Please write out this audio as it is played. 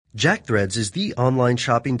Jack Threads is the online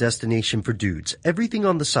shopping destination for dudes. Everything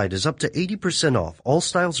on the site is up to 80% off. All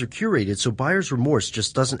styles are curated so buyer's remorse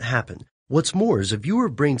just doesn't happen. What's more, as a viewer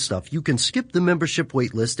of Brain Stuff, you can skip the membership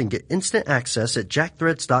waitlist and get instant access at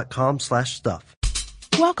jackthreads.com/stuff.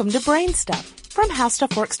 Welcome to Brain Stuff from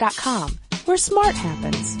HowStuffWorks.com, where smart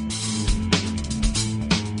happens.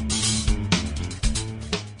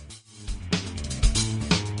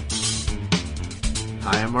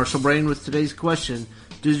 Hi, I'm Marshall Brain with today's question.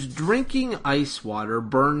 Does drinking ice water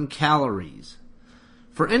burn calories?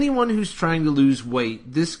 For anyone who's trying to lose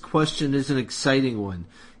weight, this question is an exciting one.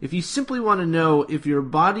 If you simply want to know if your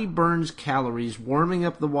body burns calories warming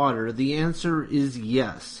up the water, the answer is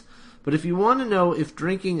yes. But if you want to know if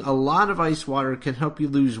drinking a lot of ice water can help you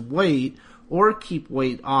lose weight or keep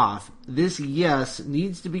weight off, this yes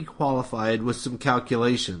needs to be qualified with some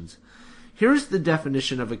calculations. Here's the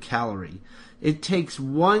definition of a calorie. It takes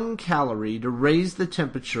 1 calorie to raise the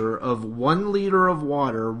temperature of 1 liter of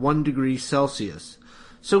water 1 degree Celsius.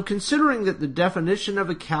 So considering that the definition of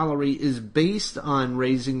a calorie is based on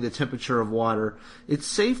raising the temperature of water, it's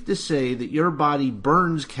safe to say that your body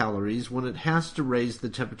burns calories when it has to raise the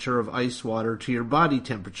temperature of ice water to your body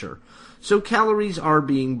temperature. So calories are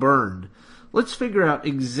being burned. Let's figure out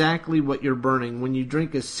exactly what you're burning when you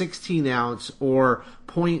drink a 16-ounce or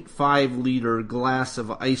 0.5 liter glass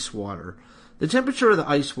of ice water. The temperature of the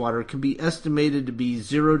ice water can be estimated to be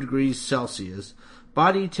 0 degrees Celsius.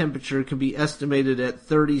 Body temperature can be estimated at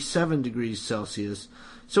 37 degrees Celsius.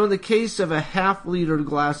 So in the case of a half-liter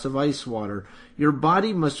glass of ice water, your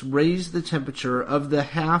body must raise the temperature of the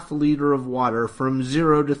half-liter of water from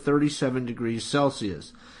 0 to 37 degrees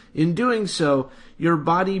Celsius. In doing so, your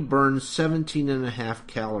body burns 17.5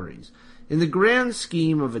 calories. In the grand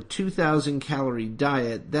scheme of a 2,000-calorie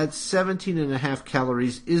diet, that 17.5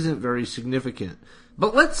 calories isn't very significant.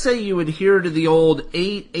 But let's say you adhere to the old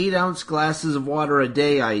 8-ounce glasses of water a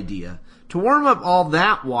day idea. To warm up all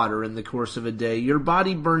that water in the course of a day, your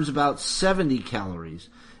body burns about 70 calories.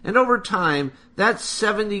 And over time, that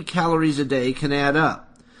 70 calories a day can add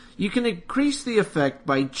up. You can increase the effect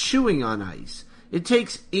by chewing on ice. It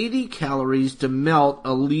takes 80 calories to melt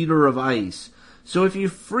a liter of ice. So if you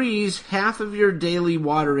freeze half of your daily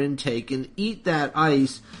water intake and eat that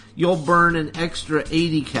ice, you'll burn an extra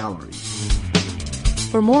 80 calories.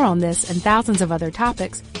 For more on this and thousands of other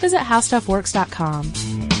topics, visit HowStuffWorks.com.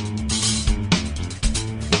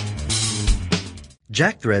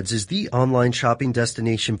 Jack Threads is the online shopping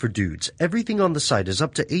destination for dudes. Everything on the site is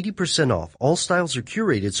up to 80% off. All styles are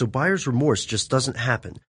curated so buyer's remorse just doesn't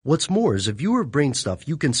happen. What's more, as a viewer of Brain Stuff,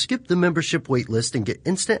 you can skip the membership waitlist and get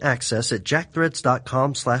instant access at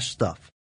jackthreads.com/stuff.